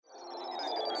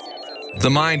The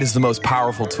mind is the most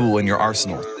powerful tool in your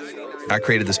arsenal. I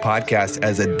created this podcast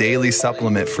as a daily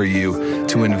supplement for you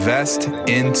to invest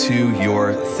into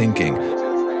your thinking.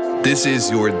 This is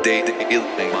your Daily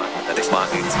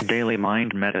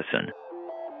Mind Medicine.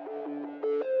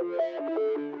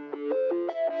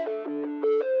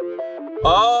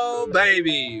 Oh,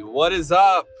 baby. What is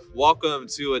up? Welcome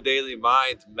to a Daily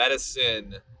Mind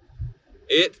Medicine.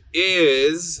 It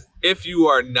is, if you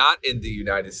are not in the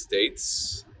United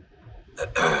States,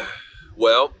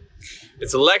 well,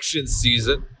 it's election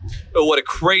season. But what a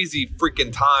crazy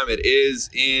freaking time it is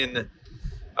in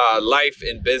life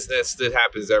and business. That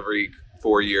happens every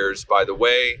 4 years, by the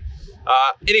way.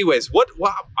 Anyways,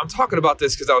 I'm talking about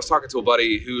this because I was talking to a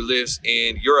buddy who lives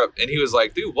in Europe, and he was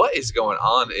like, dude, what is going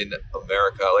on in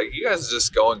America? Like, you guys are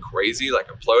just going crazy, like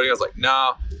imploding. I was like,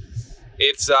 no,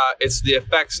 it's the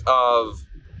effects of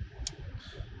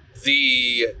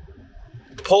the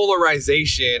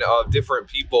polarization of different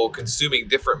people consuming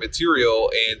different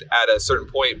material and at a certain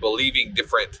point believing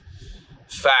different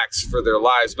facts for their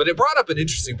lives. But it brought up an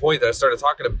interesting point that I started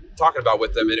talking about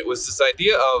with them, and it was this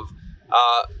idea of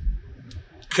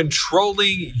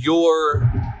controlling your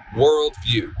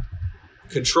worldview.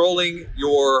 Controlling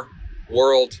your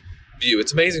worldview.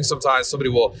 It's amazing sometimes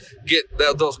somebody will get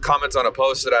those comments on a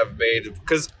post that I've made,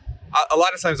 because a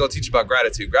lot of times I'll teach about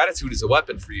gratitude. Gratitude is a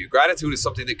weapon for you. Gratitude is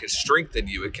something that can strengthen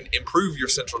you. It can improve your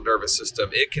central nervous system.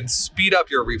 It can speed up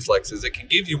your reflexes. It can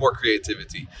give you more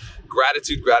creativity.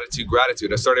 Gratitude, gratitude,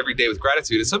 gratitude. I start every day with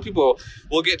gratitude. And some people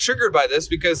will get triggered by this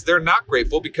because they're not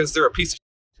grateful, because they're a piece of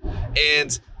shit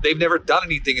and they've never done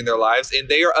anything in their lives. And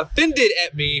they are offended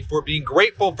at me for being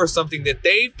grateful for something that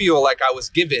they feel like I was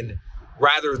given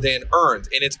rather than earned.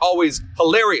 And it's always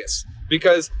hilarious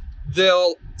because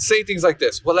they'll say things like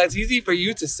this. Well, that's easy for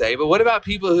you to say, but what about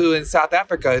people who in South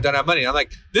Africa don't have money? And I'm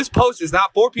like, this post is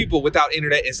not for people without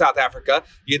internet in South Africa,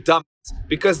 you dumb,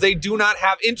 because they do not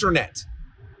have internet.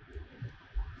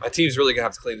 My team's really gonna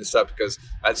have to clean this up because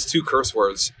that's 2 curse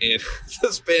words in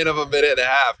the span of a minute and a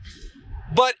half.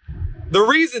 But the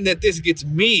reason that this gets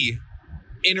me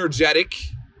energetic,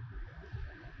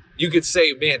 you could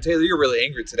say, man, Taylor, you're really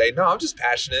angry today. No, I'm just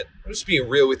passionate. I'm just being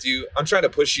real with you. I'm trying to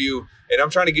push you, and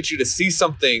I'm trying to get you to see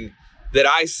something that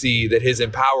I see that has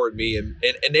empowered me and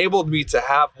enabled me to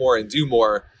have more and do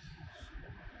more.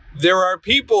 There are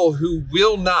people who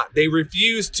will not. They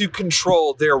refuse to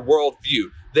control their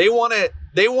worldview. They want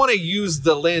to use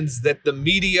the lens that the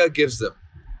media gives them.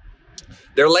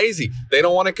 They're lazy. They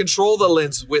don't want to control the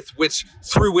lens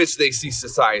through which they see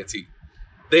society.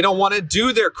 They don't want to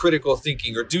do their critical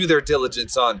thinking or do their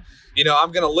diligence on,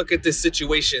 I'm going to look at this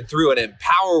situation through an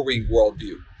empowering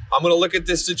worldview. I'm going to look at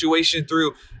this situation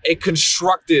through a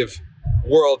constructive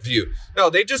worldview. No,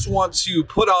 they just want to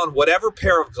put on whatever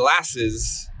pair of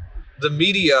glasses the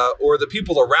media or the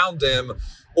people around them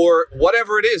or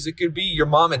whatever it is. It could be your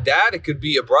mom and dad. It could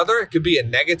be a brother. It could be a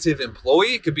negative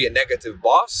employee. It could be a negative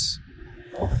boss.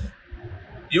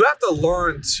 You have to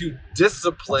learn to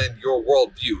discipline your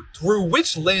worldview. Through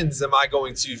which lens am I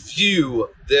going to view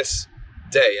this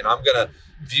day? And I'm going to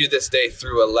view this day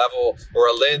through a level or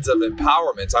a lens of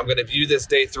empowerment. I'm going to view this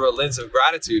day through a lens of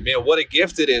gratitude. Man, what a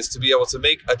gift it is to be able to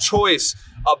make a choice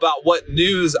about what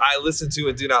news I listen to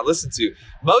and do not listen to.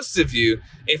 Most of you,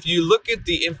 if you look at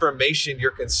the information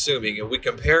you're consuming, and we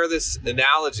compare this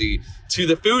analogy to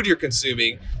the food you're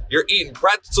consuming, you're eating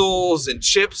pretzels and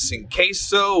chips and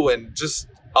queso and just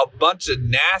a bunch of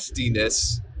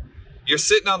nastiness. You're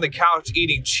sitting on the couch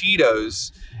eating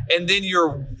Cheetos, and then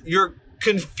you're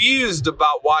confused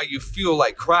about why you feel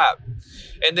like crap.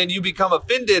 And then you become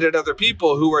offended at other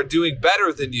people who are doing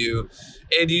better than you.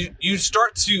 And you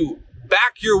start to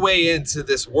back your way into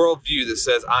this worldview that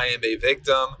says, I am a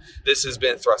victim. This has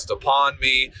been thrust upon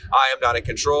me. I am not in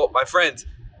control. My friend,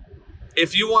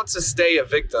 if you want to stay a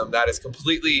victim, that is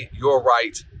completely your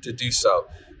right to do so.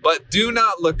 But do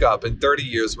not look up in 30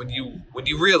 years when you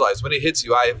realize, when it hits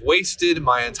you, I have wasted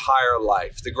my entire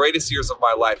life. The greatest years of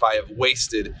my life I have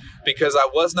wasted because I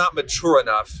was not mature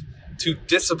enough to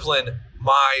discipline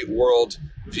my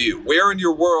worldview. Where in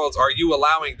your world are you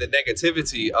allowing the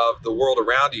negativity of the world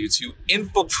around you to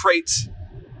infiltrate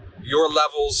your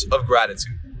levels of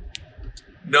gratitude?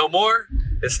 No more.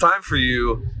 It's time for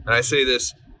you, and I say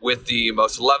this with the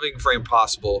most loving frame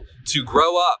possible, to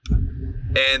grow up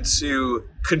and to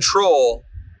control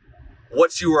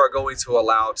what you are going to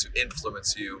allow to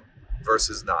influence you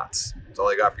versus not. That's all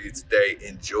I got for you today.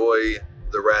 Enjoy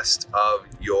the rest of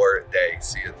your day.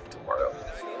 See you tomorrow.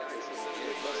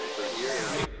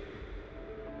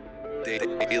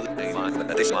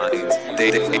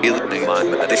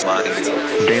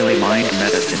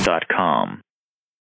 DailyMindMedicine.com